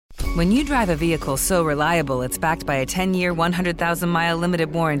When you drive a vehicle so reliable it's backed by a 10-year, 100,000-mile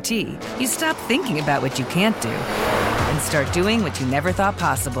limited warranty, you stop thinking about what you can't do and start doing what you never thought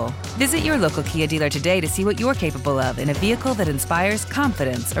possible. Visit your local Kia dealer today to see what you're capable of in a vehicle that inspires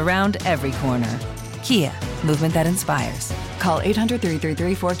confidence around every corner. Kia, movement that inspires. Call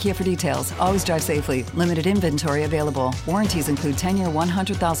 800-333-4KIA for details. Always drive safely. Limited inventory available. Warranties include 10-year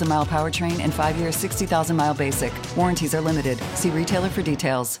 100,000-mile powertrain and 5-year 60,000-mile basic. Warranties are limited. See retailer for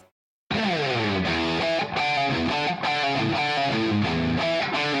details.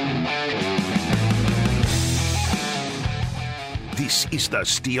 This is the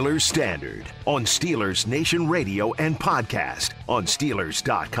Steelers Standard on Steelers Nation Radio and podcast on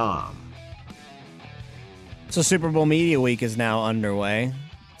Steelers.com. So Super Bowl Media Week is now underway.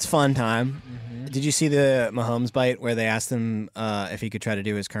 It's fun time. Mm-hmm. Did you see the Mahomes bite where they asked him if he could try to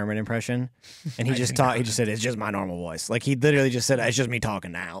do his Kermit impression? And he just talked. He just said, "It's just my normal voice." Like he literally just said, "It's just me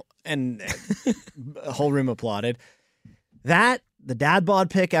talking now," and the whole room applauded. The dad bod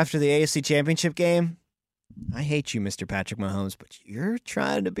pick after the AFC Championship game. I hate you, Mr. Patrick Mahomes, but you're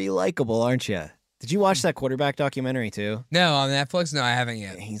trying to be likable, aren't you? Did you watch that quarterback documentary too? No, on Netflix? No, I haven't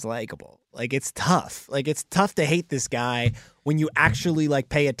yet. He's likable. Like, it's tough. Like, it's tough to hate this guy when you actually, like,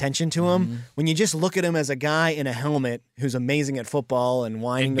 pay attention to him. Mm-hmm. When you just look at him as a guy in a helmet who's amazing at football and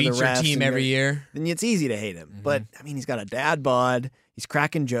whining to the refs. Beats your team every year. Then it's easy to hate him. Mm-hmm. But, I mean, he's got a dad bod. He's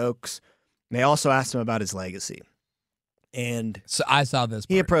cracking jokes. And they also asked him about his legacy. And so I saw this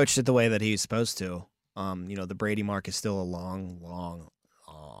part. He approached it the way that he's supposed to. The Brady mark is still a long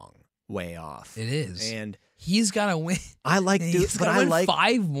way off. It is. And he's got to win. I like He's got to win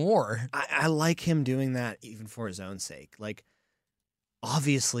 5 more. I like him doing that even for his own sake. Like,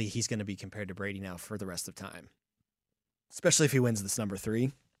 obviously he's going to be compared to Brady now for the rest of time, especially if he wins this number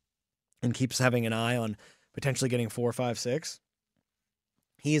 3 and keeps having an eye on potentially getting 4, 5, 6.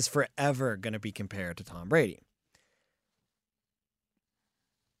 He is forever going to be compared to Tom Brady.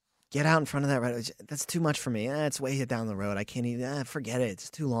 Get out in front of that. Right? That's too much for me. It's way down the road. I can't even. Forget it. It's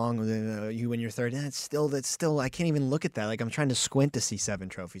too long. You win your third. That's still. I can't even look at that. Like, I'm trying to squint to see 7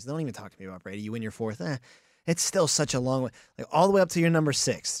 trophies. Don't even talk to me about Brady. You win your 4th. It's still such a long way. Like, all the way up to your number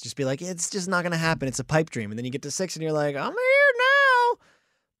 6. Just be like, it's just not going to happen. It's a pipe dream. And then you get to 6 and you're like, I'm here now.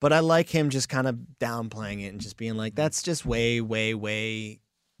 But I like him just kind of downplaying it and just being like, that's just way, way, way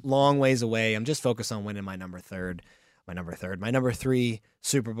long ways away. I'm just focused on winning my number 3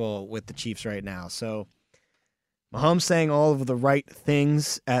 Super Bowl with the Chiefs right now. So Mahomes saying all of the right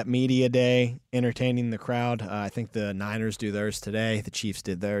things at Media Day, entertaining the crowd. I think the Niners do theirs today. The Chiefs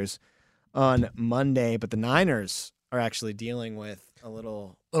did theirs on Monday, but the Niners are actually dealing with a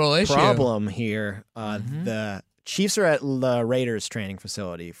little issue. Problem here. The Chiefs are at the Raiders training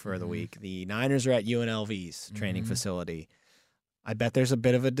facility for the week. The Niners are at UNLV's training facility. I bet there's a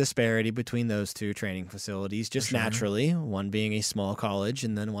bit of a disparity between those two training facilities, just naturally, one being a small college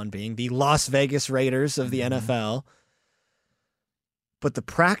and then one being the Las Vegas Raiders of the NFL. But the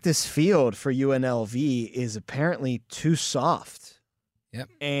practice field for UNLV is apparently too soft. Yep.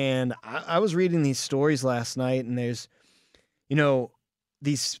 And I was reading these stories last night, and there's,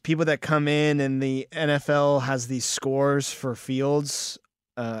 these people that come in, and the NFL has these scores for fields,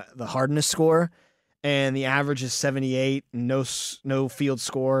 the hardness score. And the average is 78. No field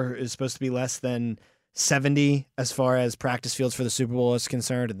score is supposed to be less than 70 as far as practice fields for the Super Bowl is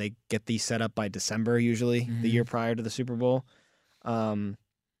concerned. And they get these set up by December, usually, the year prior to the Super Bowl.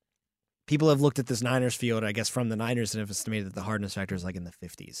 People have looked at this Niners field, I guess, from the Niners and have estimated that the hardness factor is like in the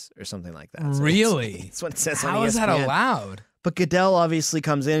 50s or something like that. So really? That's what it says on ESPN. How is that allowed? But Goodell obviously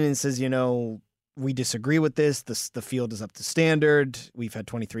comes in and says, we disagree with this. The field is up to standard. We've had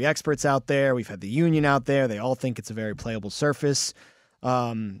 23 experts out there. We've had the union out there. They all think it's a very playable surface.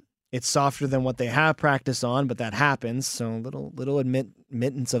 It's softer than what they have practice on, but that happens. So little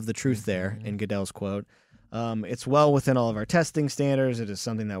admittance of the truth there in Goodell's quote. It's well within all of our testing standards. It is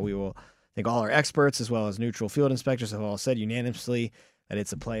something that we will, I think all our experts as well as neutral field inspectors have all said unanimously that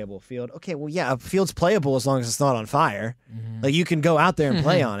it's a playable field. Okay, well, yeah, a field's playable as long as it's not on fire. Like, you can go out there and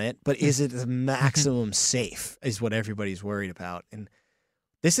play on it, but is it the maximum safe is what everybody's worried about. And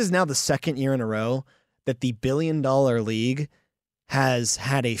this is now the second year in a row that the billion-dollar league has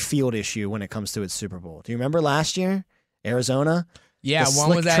had a field issue when it comes to its Super Bowl. Do you remember last year? Arizona? Yeah,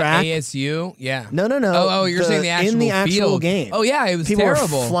 one was at ASU. Yeah. No. Oh, you're saying the actual in the actual field. game. Oh, yeah, it was People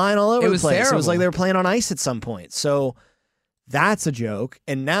terrible. were flying all over the place. Terrible. It was like they were playing on ice at some point. So that's a joke.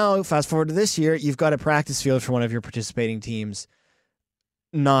 And now, fast forward to this year, you've got a practice field for one of your participating teams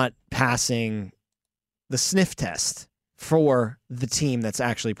not passing the sniff test for the team that's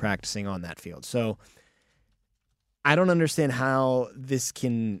actually practicing on that field. So I don't understand how this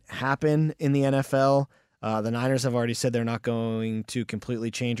can happen in the NFL. The Niners have already said they're not going to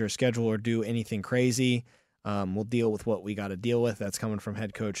completely change their schedule or do anything crazy. We'll deal with what we got to deal with. That's coming from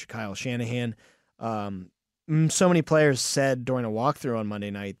head coach Kyle Shanahan. So many players said during a walkthrough on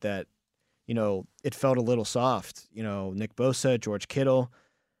Monday night that, it felt a little soft. Nick Bosa, George Kittle,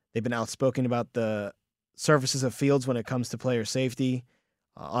 they've been outspoken about the surfaces of fields when it comes to player safety.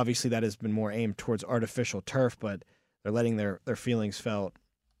 Obviously, that has been more aimed towards artificial turf, but they're letting their feelings felt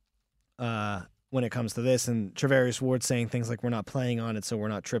when it comes to this. And Travarius Ward saying things like, we're not playing on it, so we're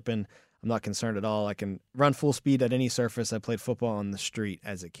not tripping. I'm not concerned at all. I can run full speed at any surface. I played football on the street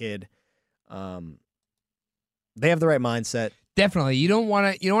as a kid. They have the right mindset. Definitely. You don't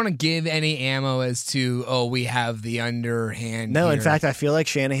want to give any ammo as to, we have the underhand. No, here. In fact, I feel like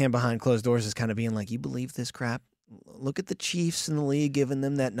Shanahan behind closed doors is kind of being like, you believe this crap? Look at the Chiefs in the league, giving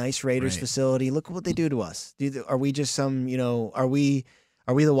them that nice Raiders facility. Look at what they do to us. Are we just some, are we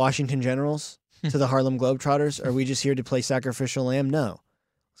the Washington Generals to the Harlem Globetrotters? Are we just here to play sacrificial lamb? No.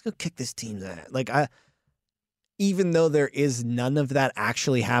 Let's go kick this team's ass. Even though there is none of that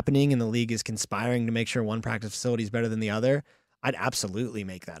actually happening and the league is conspiring to make sure one practice facility is better than the other, I'd absolutely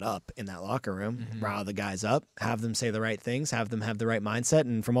make that up in that locker room, rile the guys up, have them say the right things, have them have the right mindset.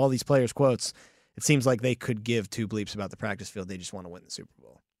 And from all these players' quotes, it seems like they could give two bleeps about the practice field. They just want to win the Super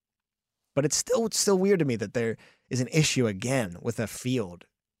Bowl. But it's still weird to me that there is an issue again with a field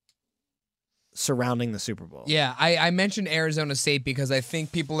surrounding the Super Bowl. Yeah, I mentioned Arizona State because I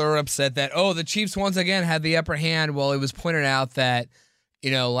think people are upset that, the Chiefs once again had the upper hand. Well, it was pointed out that,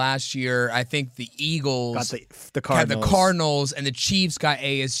 last year, I think the Eagles got the Cardinals. Had the Cardinals and the Chiefs got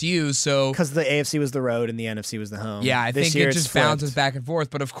ASU. So because the AFC was the road and the NFC was the home. Yeah, I think it just bounces back and forth.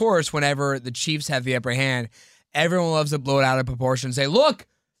 But of course, whenever the Chiefs have the upper hand, everyone loves to blow it out of proportion and say, look,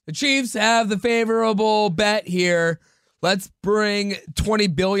 the Chiefs have the favorable bet here. Let's bring 20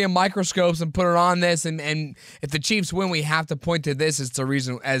 billion microscopes and put it on this. And if the Chiefs win, we have to point to this as the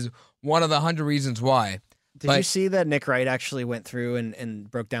reason, as one of the 100 reasons why. Did you see that Nick Wright actually went through and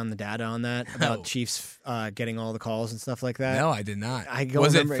broke down the data on that about Chiefs getting all the calls and stuff like that? No, I did not.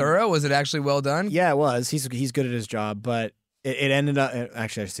 Was it thorough? Was it actually well done? Yeah, it was. He's good at his job, but it ended up.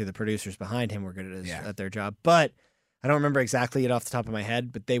 Actually, I see the producers behind him were good at their job, but I don't remember exactly it off the top of my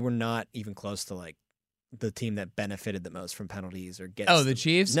head. But they were not even close to like the team that benefited the most from penalties or gets. The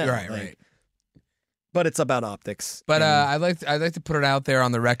Chiefs. No, right. But it's about optics. But I'd like to put it out there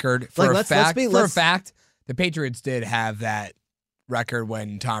on the record for a fact. The Patriots did have that record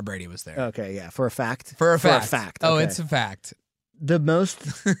when Tom Brady was there. Okay, yeah, for a fact. For a fact. Okay. Oh, it's a fact. The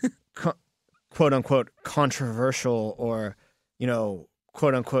most quote unquote controversial or,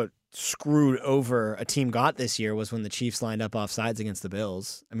 quote unquote screwed over a team got this year was when the Chiefs lined up offsides against the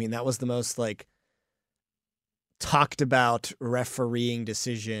Bills. I mean, that was the most talked about refereeing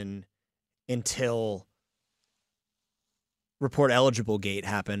decision until report eligible gate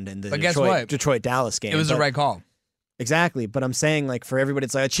happened in the Detroit Dallas game. It was the right call. Exactly. But I'm saying for everybody,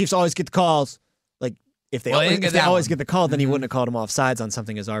 it's like Chiefs always get the calls. Like if they always get the call, then he wouldn't have called him offsides on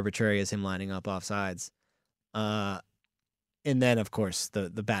something as arbitrary as him lining up offsides. And then of course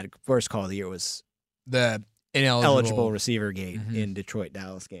the worst call of the year was the ineligible receiver gate in Detroit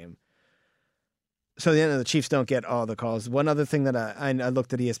Dallas game. So the Chiefs don't get all the calls. One other thing that I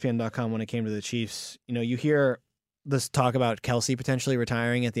looked at ESPN.com when it came to the Chiefs, you hear this talk about Kelsey potentially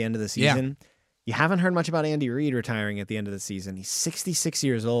retiring at the end of the season. Yeah. You haven't heard much about Andy Reid retiring at the end of the season. He's 66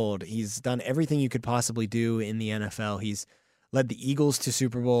 years old. He's done everything you could possibly do in the NFL. He's led the Eagles to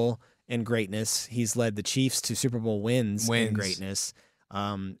Super Bowl and greatness. He's led the Chiefs to Super Bowl wins. And greatness.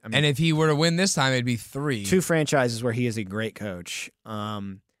 And if he were to win this time, it'd be 3. 2 franchises where he is a great coach.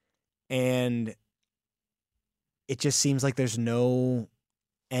 And it just seems like there's no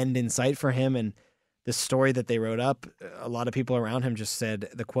end in sight for him. And the story that they wrote up, a lot of people around him just said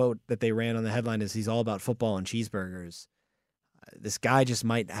the quote that they ran on the headline is he's all about football and cheeseburgers. This guy just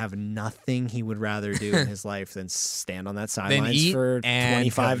might have nothing he would rather do in his life than stand on that sidelines for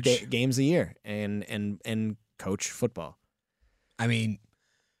 25 games a year and coach football. I mean,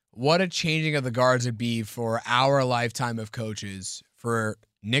 what a changing of the guards it'd be for our lifetime of coaches, for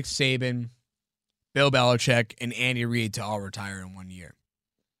Nick Saban, Bill Belichick, and Andy Reid to all retire in 1 year.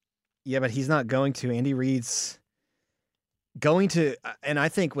 Yeah, but he's not going to. Andy Reid's going to, and I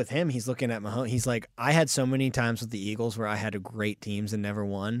think with him, he's looking at Mahomes. He's like, I had so many times with the Eagles where I had great teams and never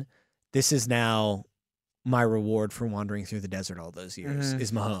won. This is now my reward for wandering through the desert all those years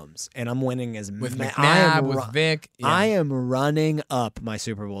is Mahomes, and I'm winning as with McNabb, with Vic. Yeah. I am running up my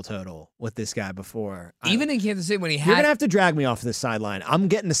Super Bowl total with this guy before. Even in Kansas City, when he had, you're gonna have to drag me off this sideline. I'm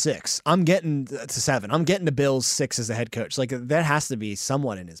getting to 6. I'm getting to 7. I'm getting to Bills 6 as a head coach. Like that has to be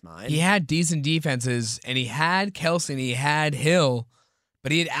somewhat in his mind. He had decent defenses, and he had Kelsey, and he had Hill,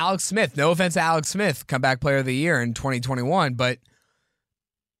 but he had Alex Smith. No offense to Alex Smith, comeback player of the year in 2021, but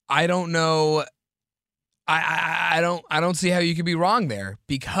I don't know. I don't see how you could be wrong there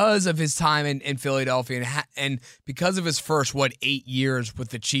because of his time in Philadelphia and because of his first 8 years with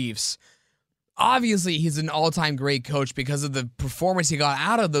the Chiefs. Obviously, he's an all-time great coach because of the performance he got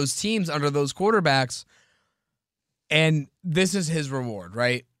out of those teams under those quarterbacks. And this is his reward,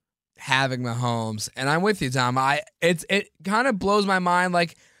 right? Having Mahomes. And I'm with you, Tom. It kind of blows my mind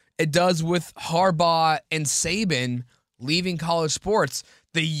like it does with Harbaugh and Saban leaving college sports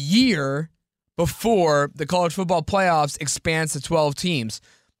the year before the college football playoffs expands to 12 teams.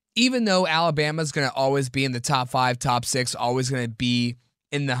 Even though Alabama's going to always be in the top 5, top 6, always going to be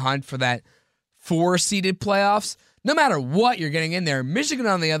in the hunt for that 4-seeded playoffs, no matter what you're getting in there, Michigan,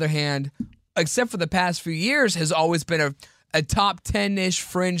 on the other hand, except for the past few years, has always been a top 10-ish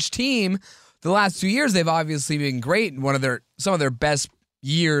fringe team. The last 2 years, they've obviously been great in some of their best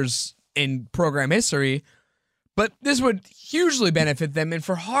years in program history. But this would hugely benefit them. And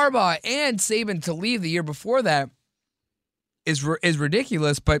for Harbaugh and Saban to leave the year before that is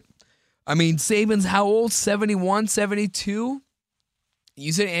ridiculous. But, I mean, Saban's how old? 71, 72?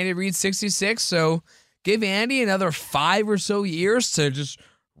 You said Andy Reid's 66. So give Andy another 5 or so years to just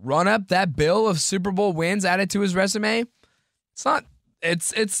run up that bill of Super Bowl wins added to his resume.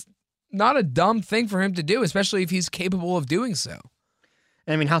 It's not a dumb thing for him to do, especially if he's capable of doing so.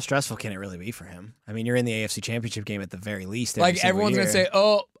 I mean, how stressful can it really be for him? I mean, you're in the AFC Championship game at the very least. Like everyone's going to say,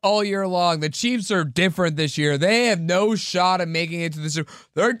 all year long, the Chiefs are different this year. They have no shot at making it to the Super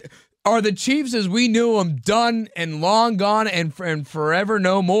Bowl. Are the Chiefs as we knew them done and long gone and forever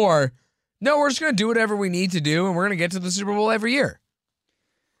no more? No, we're just going to do whatever we need to do, and we're going to get to the Super Bowl every year.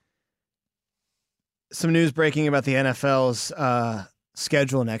 Some news breaking about the NFL's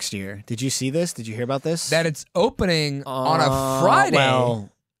schedule next year. Did you see this? Did you hear about this? That it's opening on a Friday. Well,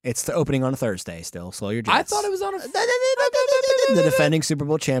 it's the opening on a Thursday still. Slow your jets. I thought it was on a The defending Super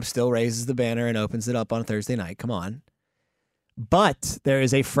Bowl champ still raises the banner and opens it up on Thursday night. Come on. But there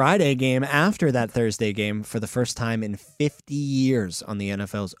is a Friday game after that Thursday game for the first time in 50 years on the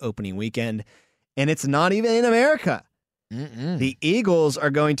NFL's opening weekend, and it's not even in America. The Eagles are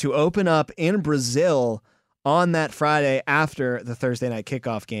going to open up in Brazil on that Friday after the Thursday night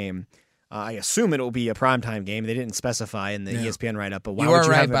kickoff game. I assume it will be a primetime game. They didn't specify in the ESPN write-up, but why would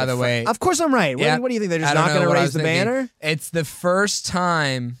you right, have it by the way. Of course I'm right. Yeah. What do you think? They're just not going to raise the banner? It's the first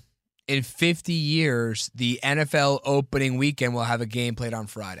time in 50 years the NFL opening weekend will have a game played on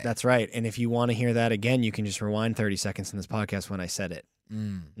Friday. That's right. And if you want to hear that again, you can just rewind 30 seconds in this podcast when I said it.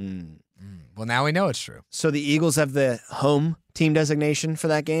 Well, now we know it's true. So the Eagles have the home team designation for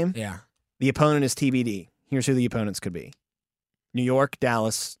that game. Yeah. The opponent is TBD. Here's who the opponents could be. New York,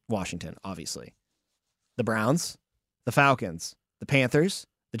 Dallas, Washington, obviously. The Browns, the Falcons, the Panthers,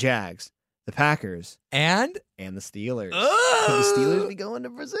 the Jags, the Packers, and the Steelers. Could the Steelers be going to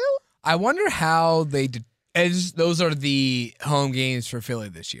Brazil? I wonder how those are the home games for Philly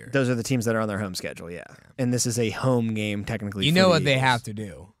this year. Those are the teams that are on their home schedule, yeah. And this is a home game technically. You know what they have to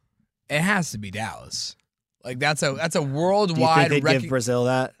do? It has to be Dallas. Like that's a worldwide. Do you think they'd give Brazil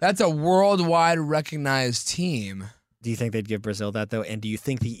that? That's a worldwide recognized team. Do you think they'd give Brazil that though? And do you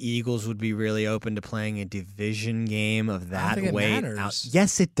think the Eagles would be really open to playing a division game of that weight?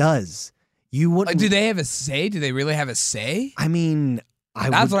 Yes, it does. You wouldn't. Do they have a say? Do they really have a say? I mean,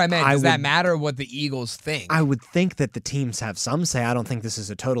 that's what I meant. Does that matter what the Eagles think? I would think that the teams have some say. I don't think this is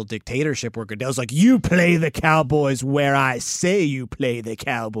a total dictatorship where Goodell's like, you play the Cowboys where I say you play the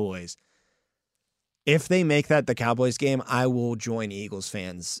Cowboys. If they make that the Cowboys game, I will join Eagles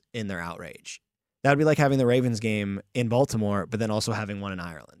fans in their outrage. That would be like having the Ravens game in Baltimore, but then also having one in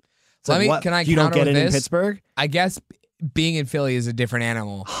Ireland. Can I you don't get it in Pittsburgh? I guess being in Philly is a different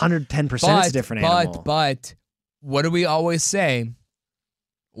animal. 110% is a different animal. But what do we always say?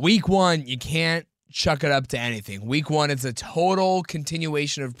 Week 1, you can't chuck it up to anything. Week 1, it's a total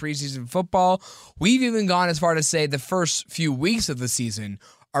continuation of preseason football. We've even gone as far to say the first few weeks of the season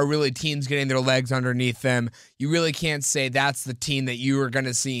are really teams getting their legs underneath them. You really can't say that's the team that you are going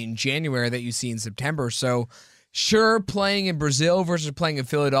to see in January that you see in September. So, sure, playing in Brazil versus playing in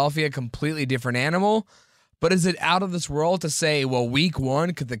Philadelphia, completely different animal. But is it out of this world to say, well, week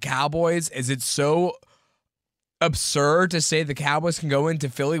 1, could the Cowboys, is it so absurd to say the Cowboys can go into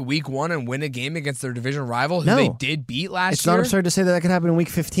Philly week 1 and win a game against their division rival who No. they did beat last It's year? not absurd to say that could happen in week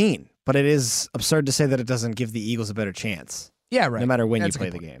 15, but it is absurd to say that it doesn't give the Eagles a better chance, Yeah, right. no matter when That's you a play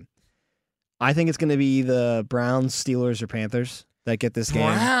good the point. game. I think it's going to be the Browns, Steelers, or Panthers that get this game.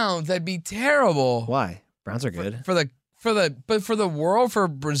 Browns, that'd be terrible. Why? Browns are good. But for the world, for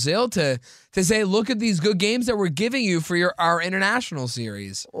Brazil to say, look at these good games that we're giving you for our international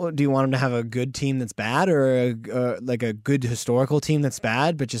series. Well, do you want them to have a good team that's bad, or like a good historical team that's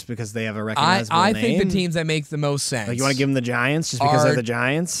bad, but just because they have a recognizable I name? think the teams that make the most sense. Like, you want to give them the Giants just because they're the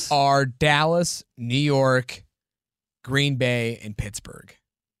Giants? Are Dallas, New York, Green Bay, and Pittsburgh.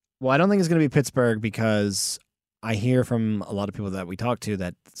 Well, I don't think it's going to be Pittsburgh because I hear from a lot of people that we talk to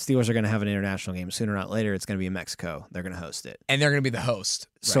that Steelers are going to have an international game sooner or not later. It's going to be in Mexico. They're going to host it. And they're going to be the host.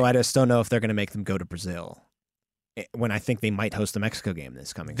 So Right. I just don't know if they're going to make them go to Brazil when I think they might host the Mexico game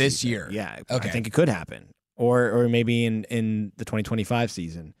this season. year. Yeah. Okay. I think it could happen. Or maybe in the 2025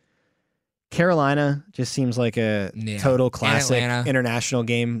 season. Carolina just seems like a Yeah. total And classic Atlanta. international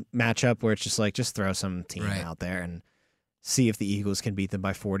game matchup where it's just like, just throw some team Right. out there and see if the Eagles can beat them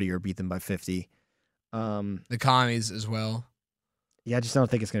by 40 or beat them by 50. The commies as well. Yeah, I just don't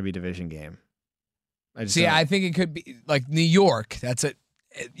think it's going to be a division game. I just See, don't. I think it could be like New York. That's it.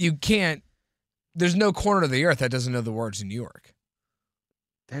 You can't. There's no corner of the earth that doesn't know the words New York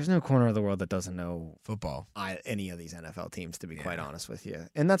There's no corner of the world that doesn't know football. any of these NFL teams, to be quite honest with you.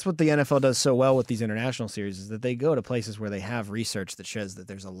 And that's what the NFL does so well with these international series is that they go to places where they have research that shows that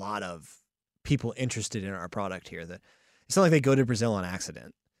there's a lot of people interested in our product here. That it's not like they go to Brazil on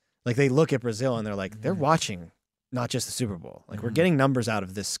accident. Like, they look at Brazil and they're like, they're watching not just the Super Bowl. Like, we're getting numbers out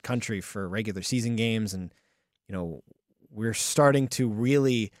of this country for regular season games, and we're starting to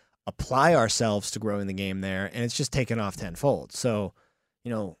really apply ourselves to growing the game there, and it's just taken off tenfold. So,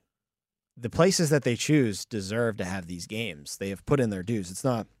 the places that they choose deserve to have these games. They have put in their dues. It's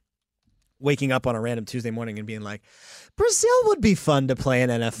not waking up on a random Tuesday morning and being like, Brazil would be fun to play an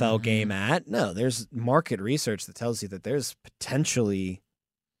NFL game at. No, there's market research that tells you that there's potentially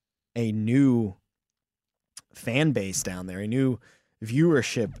a new fan base down there, a new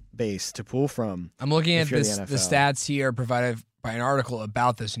viewership base to pull from. I'm looking at if you're the the NFL. stats here provided by an article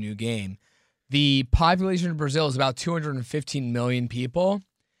about this new game. The population of Brazil is about 215 million people,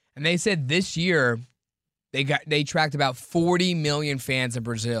 and they said this year they tracked about 40 million fans in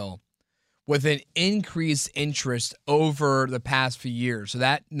Brazil, with an increased interest over the past few years. So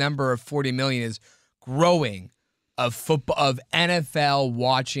that number of 40 million is growing of football, of NFL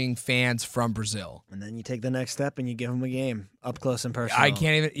watching fans from Brazil. And then you take the next step and you give them a game up close and personal. I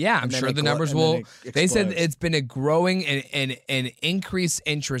can't even. Yeah, I'm And then sure it the glo- numbers and then will. it They said explodes. it's been a growing and increased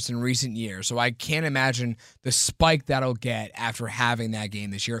interest in recent years. So I can't imagine the spike that'll get after having that game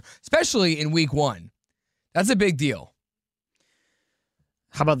this year, especially in week 1. That's a big deal.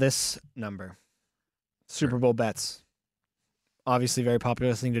 How about this number? Super Bowl bets. Obviously, very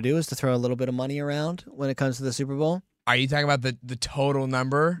popular thing to do is to throw a little bit of money around when it comes to the Super Bowl Are you talking about the total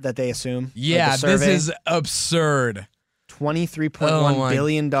number? that they assume. Like the Yeah, this survey. is absurd. $23.1 Oh my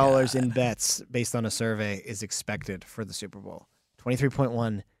billion dollars in bets based on a survey is expected for the Super Bowl.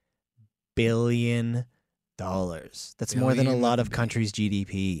 $23.1 billion. That's more than a Billion lot with of a B. countries'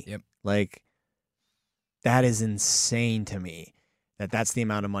 GDP. Yep. Like, that is insane to me that's the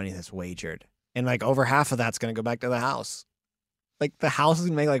amount of money that's wagered. And like over half of that's going to go back to the house. Like, the house is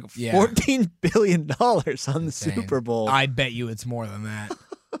going to make like Yeah. $14 billion on the Insane. Super Bowl. I bet you it's more than that.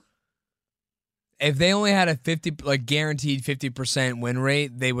 If they only had a guaranteed 50% win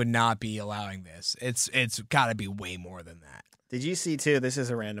rate, they would not be allowing this. It's got to be way more than that. Did you see too? This is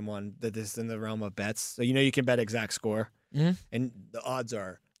a random one that is in the realm of bets. So you can bet exact score, Mhm. and the odds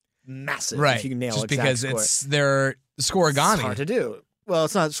are massive. Right. If you can nail Just exact because score. it's their scoreigami. It's hard to do. Well,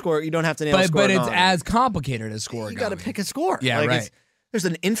 it's not score. You don't have to nail but it's scoregami. as complicated as scoregaming. You got to pick a score. Yeah, Like, right. There's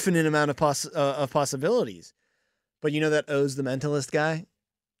an infinite amount of possibilities. But you know that Oz the Mentalist guy?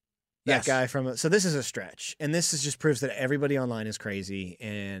 That Yes. guy from. So this is a stretch, and this just proves that everybody online is crazy,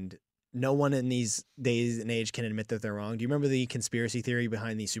 and no one in these days and age can admit that they're wrong. Do you remember the conspiracy theory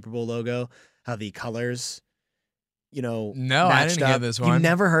behind the Super Bowl logo? How the colors, No, I matched didn't hear up? this You one.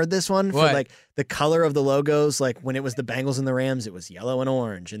 never heard this one? What? For like the color of the logos, like when it was the Bengals and the Rams, it was yellow and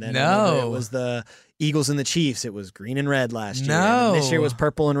orange, and then whenever No. it was the Eagles and the Chiefs, it was green and red last year. And then this year No. was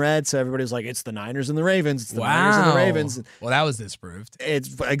purple and red, so everybody was like, "It's the Niners and the Ravens. It's the Niners and the Ravens." Well, that was disproved. It's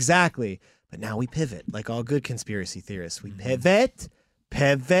exactly. But now we pivot, like all good conspiracy theorists. Mm-hmm. We pivot,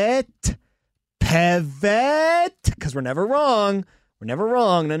 because we're never wrong. We're never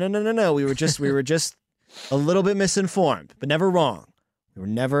wrong. No. We were just a little bit misinformed, but never wrong. We were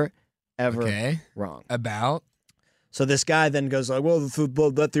never ever Okay. wrong. About So this guy then goes like, well,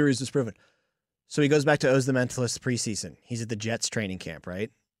 that theory is disproven. So he goes back to Oz the Mentalist preseason. He's at the Jets training camp,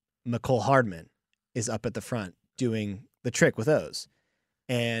 right? McCole Hardman is up at the front doing the trick with Oz.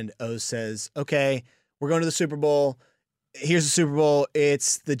 And Oz says, okay, we're going to the Super Bowl. Here's the Super Bowl.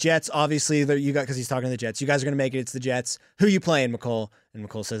 It's the Jets, obviously, that you got, because he's talking to the Jets. You guys are going to make it. It's the Jets. Who you playing, McCole? And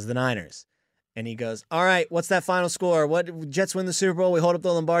McCole says the Niners. And he goes, all right, what's that final score? What Jets win the Super Bowl? We hold up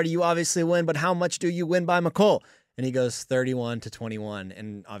the Lombardi. You obviously win, but how much do you win by, McCole? And he goes 31-21.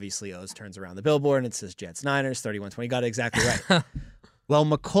 And obviously Oz turns around the billboard and it says Jets Niners 31-20. Got it exactly right. Well,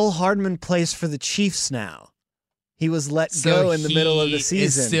 McCole Hardman plays for the Chiefs now. He was let go in the middle of the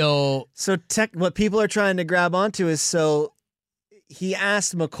season. What people are trying to grab onto is, so he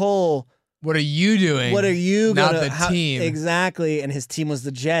asked McCole, what are you doing? What are you not gonna, the team? Exactly. And his team was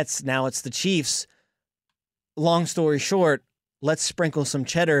the Jets. Now it's the Chiefs. Long story short, let's sprinkle some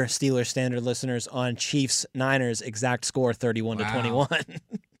cheddar, Steelers Standard listeners, on Chiefs Niners exact score 31-21.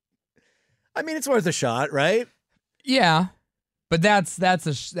 I mean, it's worth a shot, right? Yeah. But that's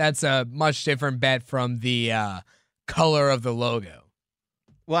a much different bet from the color of the logo.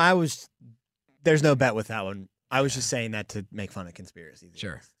 Well, there's no bet with that one. I was just saying that to make fun of conspiracy theories.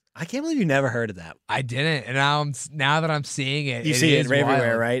 Sure. I can't believe you never heard of that. I didn't, and now that I'm seeing it, you see it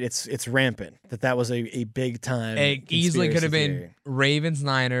everywhere, right? It's rampant. That was a big time. It easily could have been theory. Ravens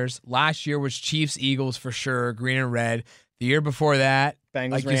Niners. Last year was Chiefs Eagles for sure, green and red. The year before that,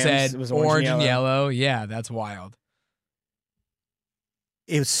 Bengals, like Rams, you said, it was orange and yellow. Yeah, that's wild.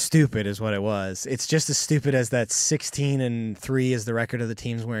 It was stupid, is what it was. It's just as stupid as that 16-3 is the record of the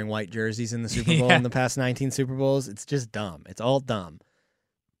teams wearing white jerseys in the Super Bowl in the past 19 Super Bowls. It's just dumb. It's all dumb.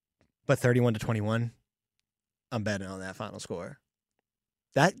 But 31-21, I'm betting on that final score.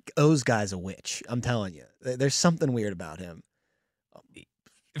 That Oz guy's a witch. I'm telling you. There's something weird about him.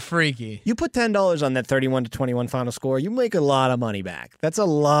 Freaky. You put $10 on that 31-21 final score, you make a lot of money back. That's a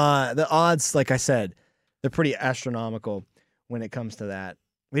lot. The odds, like I said, they're pretty astronomical when it comes to that.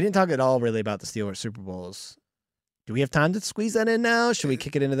 We didn't talk at all really about the Steelers Super Bowls. Do we have time to squeeze that in now? Should we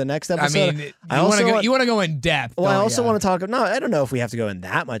kick it into the next episode? I mean, you want to go in depth. Well, I also want to talk. No, I don't know if we have to go in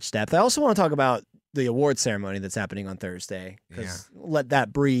that much depth. I also want to talk about the award ceremony that's happening on Thursday. Because let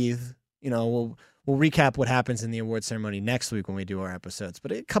that breathe. You know, we'll recap what happens in the award ceremony next week when we do our episodes.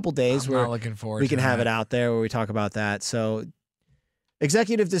 But a couple days I'm where not looking forward we can to have that. it out there where we talk about that. So,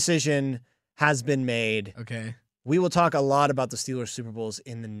 executive decision has been made. Okay. We will talk a lot about the Steelers Super Bowls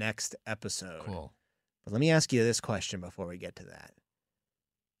in the next episode. Cool. But let me ask you this question before we get to that.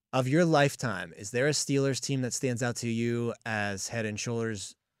 Of your lifetime, is there a Steelers team that stands out to you as head and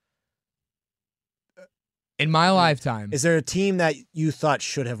shoulders? In my lifetime. Is there a team that you thought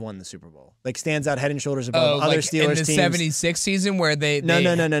should have won the Super Bowl? Like stands out head and shoulders above other like Steelers in the teams? 76 season where they No.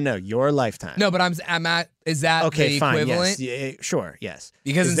 Your lifetime. No, but I'm at, is that okay, the fine, equivalent? Yes. Sure, yes.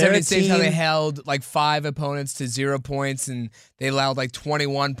 Because is in there a 76, how they team- held like 5 opponents to 0 points and they allowed like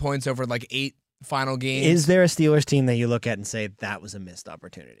 21 points over like 8 final games. Is there a Steelers team that you look at and say that was a missed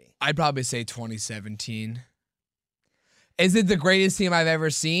opportunity? I'd probably say 2017. Is it the greatest team I've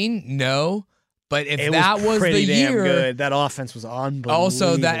ever seen? No. But if that was pretty the damn year, good. That offense was unbelievable.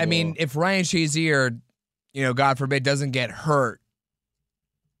 also that, I mean, if Ryan Shazier, God forbid, doesn't get hurt,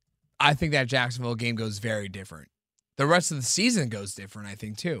 I think that Jacksonville game goes very different. The rest of the season goes different, I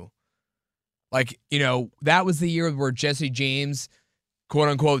think, too. Like, that was the year where Jesse James, quote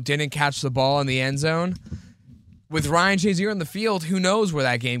unquote, didn't catch the ball in the end zone. With Ryan Shazier on the field, who knows where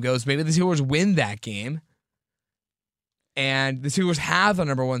that game goes? Maybe the Steelers win that game. And the Steelers have the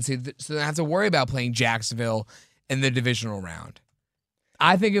number 1 seed, so they don't have to worry about playing Jacksonville in the divisional round.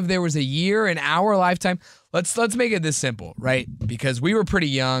 I think if there was a year in our lifetime, let's make it this simple, right? Because we were pretty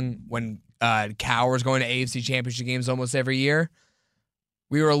young when Cal was going to AFC Championship games almost every year.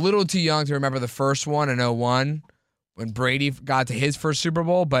 We were a little too young to remember the first one in 2001 when Brady got to his first Super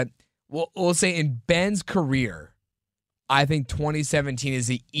Bowl, but we'll say in Ben's career, I think 2017 is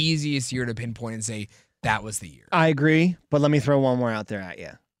the easiest year to pinpoint and say, that was the year. I agree, but let me throw one more out there at you.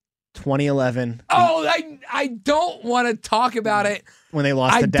 2011. Oh, I don't want to talk about it. When they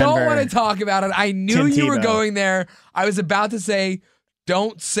lost to Denver. I don't want to talk about it. I knew Tim you were Tebow. going there. I was about to say,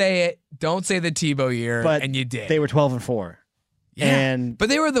 don't say it. Don't say the Tebow year, But and you did. They were 12-4. Yeah. And but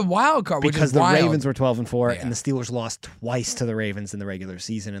they were the wild card, which because is the wild. Ravens were 12-4, Yeah. and the Steelers lost twice to the Ravens in the regular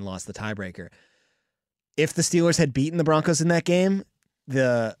season and lost the tiebreaker. If the Steelers had beaten the Broncos in that game,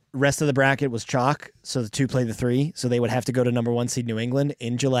 the rest of the bracket was chalk, so the 2 played the 3, so they would have to go to number 1 seed New England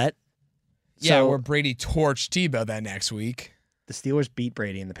in Gillette. Yeah, So where Brady torched Tebow that next week. the Steelers beat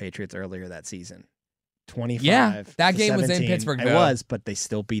Brady and the Patriots earlier that season. 25. Yeah, that to game was in 17. Pittsburgh, It though. was, but they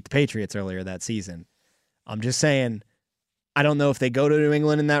still beat the Patriots earlier that season. I'm just saying, I don't know if they go to New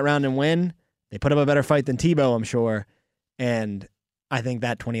England in that round and win. They put up a better fight than Tebow, I'm sure. And I think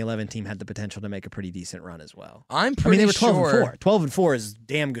that 2011 team had the potential to make a pretty decent run as well. They were 12-4. 12-4 is a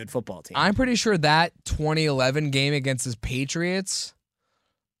damn good football team. I'm pretty sure that 2011 game against the Patriots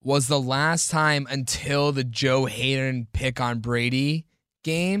was the last time until the Joe Hayden pick on Brady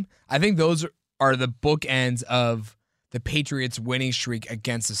game. I think those are the bookends of the Patriots winning streak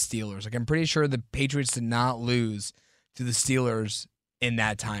against the Steelers. Like, I'm pretty sure the Patriots did not lose to the Steelers in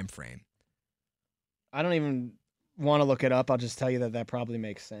that time frame. I don't even want to look it up. I'll just tell you that probably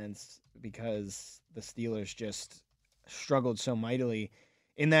makes sense because the Steelers just struggled so mightily.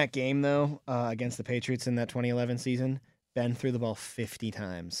 In that game, though, against the Patriots in that 2011 season, Ben threw the ball 50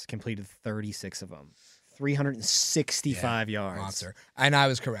 times, completed 36 of them, 365 yards. Monster. And I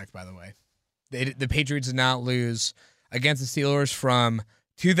was correct, by the way. The Patriots did not lose against the Steelers from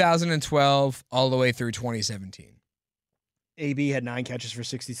 2012 all the way through 2017. AB had 9 catches for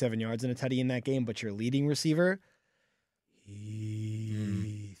 67 yards and a tutty in that game, but your leading receiver,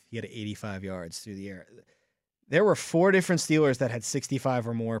 he had 85 yards through the air. There were 4 different Steelers that had 65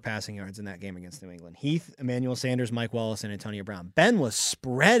 or more passing yards in that game against New England. Heath, Emmanuel Sanders, Mike Wallace, and Antonio Brown. Ben was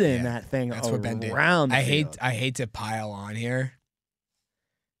spreading that thing that's around what Ben did. the field. I hate to pile on here.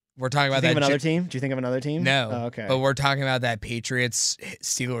 We're talking about Do you think that. of another team? Do you think of another team? No. Oh, okay. But we're talking about that Patriots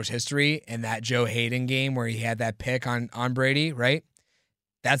Steelers history and that Joe Hayden game where he had that pick on Brady, right?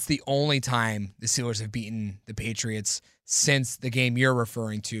 That's the only time the Steelers have beaten the Patriots since the game you're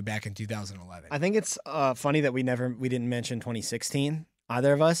referring to back in 2011. I think it's funny that we didn't mention 2016,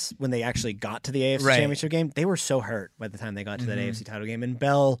 either of us, when they actually got to the AFC Championship game. They were so hurt by the time they got to that AFC title game. And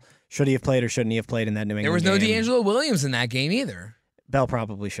Bell, should he have played or shouldn't he have played in that New England game? There was no D'Angelo Williams in that game either. Bell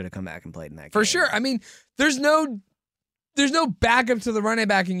probably should have come back and played in that game. For sure. I mean, there's no backup to the running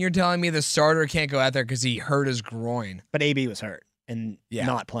back, and you're telling me the starter can't go out there because he hurt his groin. But AB was hurt and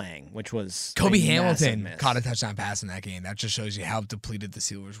not playing, which was Kobe Hamilton caught a touchdown pass in that game. That just shows you how depleted the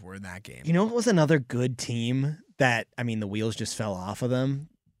Steelers were in that game. You know what was another good team that, the wheels just fell off of them?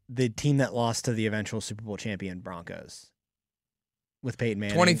 The team that lost to the eventual Super Bowl champion Broncos with Peyton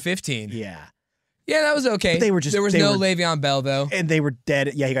Manning. 2015. Yeah. Yeah, that was okay. But there was no Le'Veon Bell, though. And they were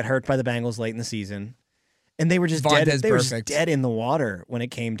dead. Yeah, he got hurt by the Bengals late in the season. And they were just Vontez dead. They were just perfect. dead in the water when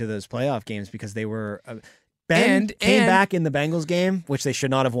it came to those playoff games because they were. Ben came back in the Bengals game, which they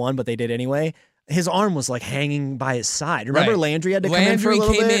should not have won, but they did anyway. His arm was like hanging by his side. Remember Landry had to come in for a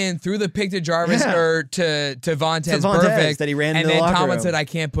little bit? Landry came in, threw the pick to Jarvis or to Vontez perfect. That he ran and into the then locker Tomlin room. said, I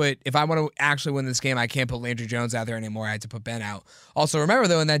can't if I want to actually win this game, I can't put Landry Jones out there anymore. I had to put Ben out. Also, remember,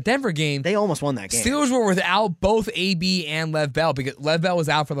 though, in that Denver game, they almost won that game. Steelers were without both AB and Lev Bell because Lev Bell was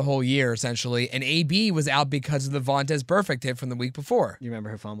out for the whole year, essentially, and AB was out because of the Vontez perfect hit from the week before. You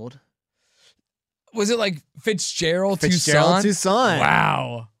remember who fumbled? Was it like Fitzgerald Toussaint?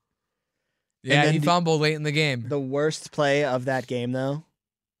 Wow. Yeah, he the fumbled late in the game. The worst play of that game, though,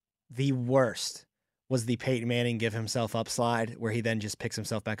 the worst, was the Peyton Manning give himself up slide where he then just picks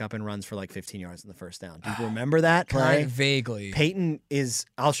himself back up and runs for like 15 yards in the first down. Do you remember that play? Vaguely. Peyton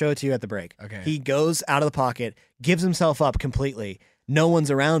I'll show it to you at the break. Okay. He goes out of the pocket, gives himself up completely. No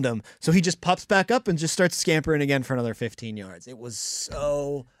one's around him. So he just pops back up and just starts scampering again for another 15 yards. It was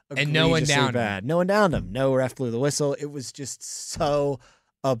so and no one downed bad. No one downed him. No ref blew the whistle. It was just so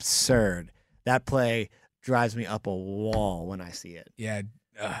absurd. That play drives me up a wall when I see it. Yeah,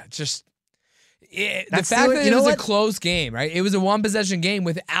 the fact that it was a close game, right? It was a one-possession game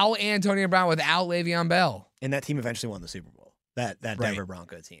without Antonio Brown, without Le'Veon Bell. And that team eventually won the Super Bowl, that Denver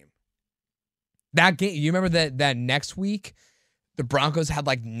Broncos team. That game, you remember that next week, the Broncos had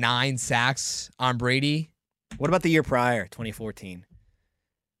like 9 sacks on Brady? What about the year prior, 2014?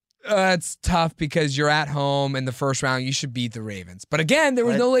 It's tough because you're at home in the first round. You should beat the Ravens. But again, there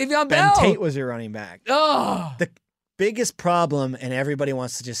was no Le'Veon Bell. Ben Tate was your running back. Oh. The biggest problem, and everybody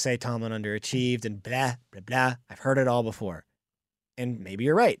wants to just say Tomlin underachieved and blah, blah, blah. I've heard it all before. And maybe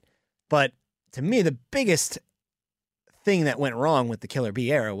you're right. But to me, the biggest thing that went wrong with the Killer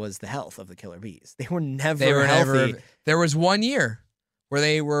Bee era was the health of the Killer Bees. They were never healthy. There was one year where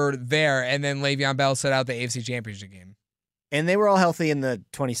they were there, and then Le'Veon Bell set out the AFC Championship game. And they were all healthy in the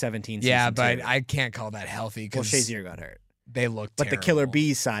 2017 season. Yeah, but too. I can't call that healthy because Shazier got hurt. They looked terrible. But the Killer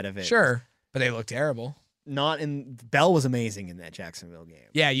Bees side of it. Sure, but they looked terrible. Bell was amazing in that Jacksonville game.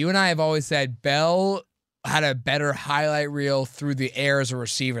 Yeah, you and I have always said Bell had a better highlight reel through the air as a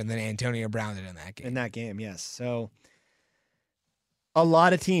receiver than Antonio Brown did in that game. In that game, yes. So a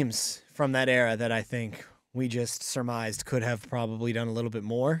lot of teams from that era that I think we just surmised could have probably done a little bit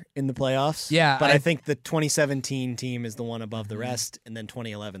more in the playoffs. Yeah. But I think the 2017 team is the one above the rest, and then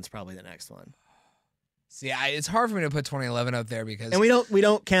 2011 is probably the next one. See, it's hard for me to put 2011 up there because, and we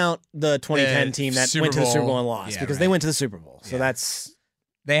don't count the 2010 team that went to the Super Bowl and lost because they went to the Super Bowl. So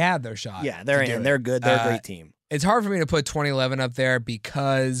they had their shot. Yeah, they're in. They're good. They're a great team. It's hard for me to put 2011 up there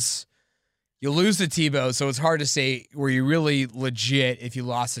because you lose to Tebow, so it's hard to say were you really legit if you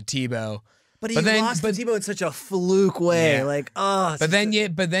lost to Tebow. But lost to Tebow in such a fluke way. Yeah. But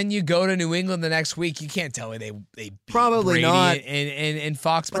then you go to New England the next week. You can't tell me they beat probably Brady not in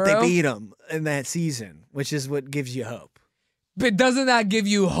Foxborough. But they beat them in that season, which is what gives you hope. But doesn't that give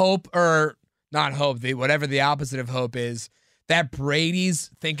you hope, or not hope? Whatever the opposite of hope is, that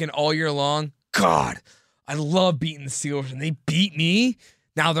Brady's thinking all year long, God, I love beating the Steelers, and they beat me.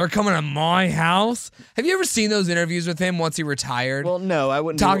 Now they're coming to my house. Have you ever seen those interviews with him once he retired? Well, no, I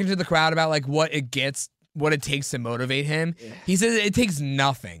wouldn't. Talking to the crowd about what it takes to motivate him. Yeah. He says it takes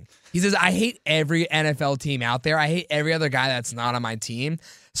nothing. He says, I hate every NFL team out there. I hate every other guy that's not on my team.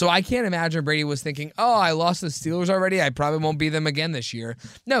 So I can't imagine Brady was thinking, oh, I lost the Steelers already. I probably won't beat them again this year.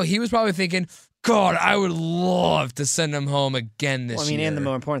 No, he was probably thinking, God, I would love to send them home again this year. And the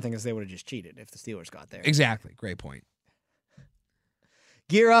more important thing is they would have just cheated if the Steelers got there. Exactly. Great point.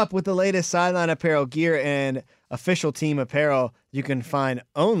 Gear up with the latest sideline apparel gear and official team apparel you can find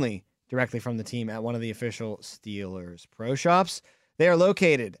only directly from the team at one of the official Steelers Pro Shops. They are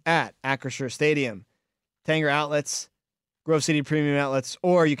located at Acrisure Stadium, Tanger Outlets, Grove City Premium Outlets,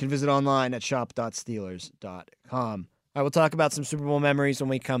 or you can visit online at shop.steelers.com. I will talk about some Super Bowl memories when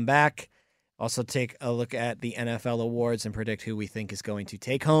we come back. Also take a look at the NFL awards and predict who we think is going to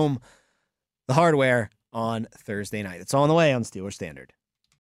take home the hardware on Thursday night. It's all on the way on Steelers Standard.